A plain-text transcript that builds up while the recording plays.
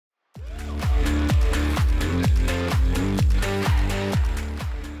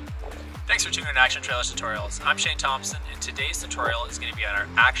Thanks for tuning in to Action Trailers Tutorials. I'm Shane Thompson, and today's tutorial is going to be on our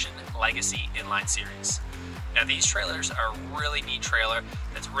Action Legacy Inline series. Now these trailers are a really neat trailer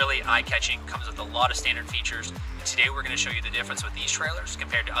that's really eye-catching, comes with a lot of standard features, and today we're going to show you the difference with these trailers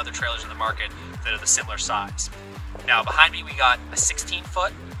compared to other trailers in the market that are the similar size. Now behind me we got a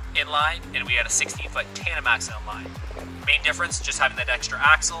 16-foot inline, and we got a 16-foot tandem axle inline. Main difference, just having that extra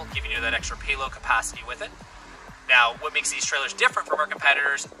axle, giving you that extra payload capacity with it. Now, what makes these trailers different from our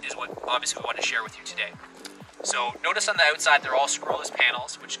competitors is what obviously we want to share with you today. So notice on the outside they're all screwless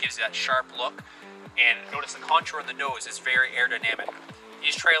panels, which gives you that sharp look. And notice the contour of the nose is very aerodynamic.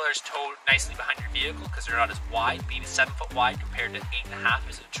 These trailers tow nicely behind your vehicle because they're not as wide, being 7 foot wide compared to 8.5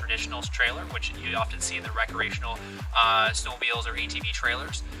 as a traditional trailer, which you often see in the recreational snowmobiles or ATV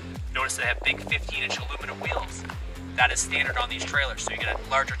trailers. Notice they have big 15-inch aluminum wheels. That is standard on these trailers. So you get a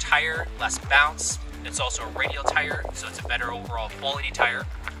larger tire, less bounce. It's also a radial tire, so it's a better overall quality tire.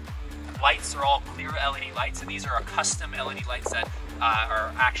 Lights are all clear LED lights, and these are a custom LED lights that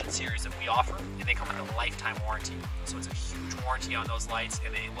are Action series that we offer, and they come with a lifetime warranty. So it's a huge warranty on those lights,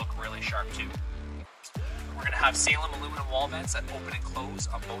 and they look really sharp too. We're going to have Salem aluminum wall vents that open and close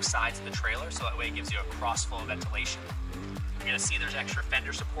on both sides of the trailer, so that way it gives you a cross flow of ventilation. You're going to see there's extra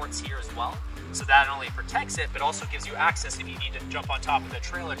fender supports here as well. So that not only protects it, but also gives you access if you need to jump on top of the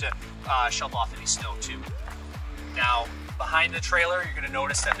trailer to shovel off any snow too. Now, behind the trailer, you're going to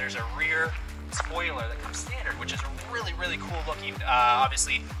notice that there's a rear spoiler that comes standard, which is a really, really cool looking,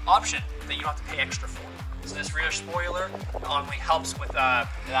 obviously, option that you don't have to pay extra for. So this rear spoiler not only helps with the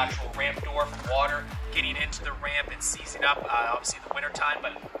actual ramp door for water, getting into the ramp and seizing up, obviously in the winter time,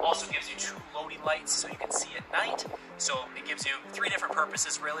 but also gives you 2 loading lights so you can see at night. So it gives you 3 different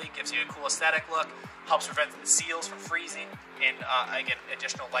purposes really. It gives you a cool aesthetic look, helps prevent the seals from freezing, and again,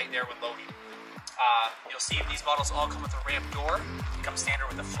 additional light there when loading. You'll see these models all come with a ramp door. It comes standard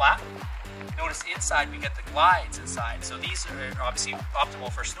with a flap. Notice inside we get the glides inside. So these are obviously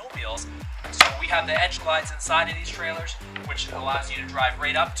optimal for snowmobiles. So we have the edge glides inside of these trailers, which allows you to drive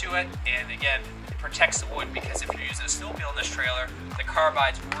right up to it. And again, it protects the wood, because if you're using a snowmobile in this trailer, the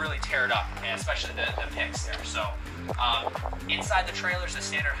carbides really tear it up, and especially the picks there. So inside the trailers, the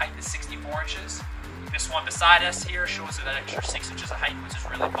standard height is 64 inches. This one beside us here shows that extra 6 inches of height, which is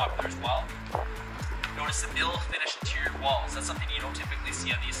really popular as well. Notice the mill finish interior walls. That's something you don't typically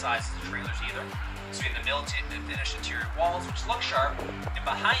see on these sizes of trailers either. So we have the mill finish interior walls, which look sharp, and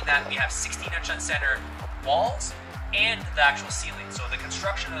behind that we have 16-inch on center walls and the actual ceiling. So the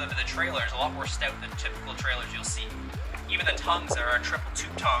construction of the trailer is a lot more stout than typical trailers you'll see. Even the tongues are a triple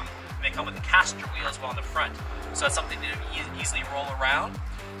tube tongue, and they come with a caster wheel as well in the front. So that's something to easily roll around.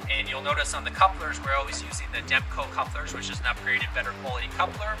 And you'll notice on the couplers, we're always using the Demco couplers, which is an upgraded, better quality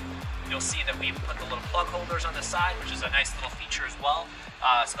coupler. You'll see that we put the little plug holders on the side, which is a nice little feature as well,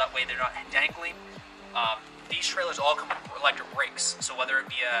 so that way they're not dangling. These trailers all come with electric brakes, so whether it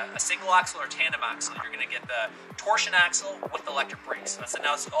be a single axle or tandem axle, you're going to get the torsion axle with electric brakes. That's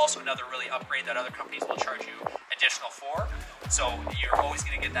also another really upgrade that other companies will charge you additional for. So you're always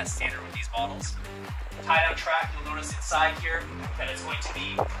going to get that standard with these models. Tie-down track, you'll notice inside here that it's going to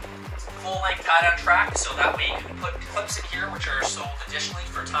be full-length tie-down track, so that way you can put clips in here, which are sold additionally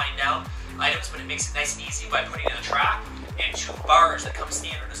for tying down items, but it makes it nice and easy by putting in a track, and 2 bars that come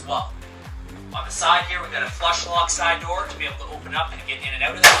standard as well. On the side here, we've got a flush lock side door to be able to open up and get in and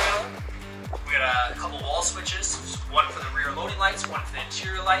out of the trailer. We've got a couple wall switches, one for the rear loading lights, one for the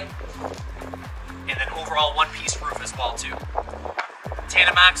interior light, and then overall one-piece roof as well too.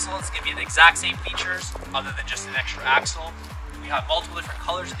 Tandem axles give you the exact same features other than just an extra axle. We have multiple different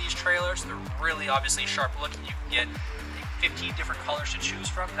colors of these trailers. They're really obviously sharp looking. You can get 15 different colors to choose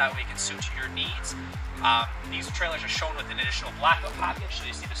from. That way it can suit your needs. These trailers are shown with an additional blackout package. So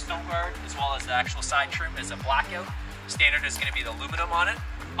you see the snow guard as well as the actual side trim is a blackout. Standard is going to be the aluminum on it.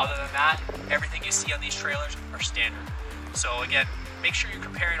 Other than that, everything you see on these trailers are standard. So again, make sure you're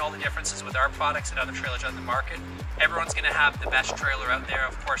comparing all the differences with our products and other trailers on the market. Everyone's going to have the best trailer out there,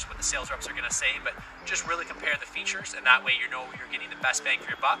 of course, what the sales reps are going to say, but just really compare the features, and that way you know you're getting the best bang for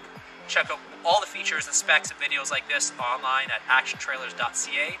your buck. Check out all the features and specs and videos like this online at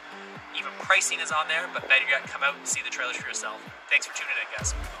actiontrailers.ca. Even pricing is on there, but better yet, come out and see the trailers for yourself. Thanks for tuning in,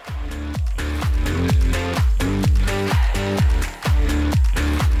 guys.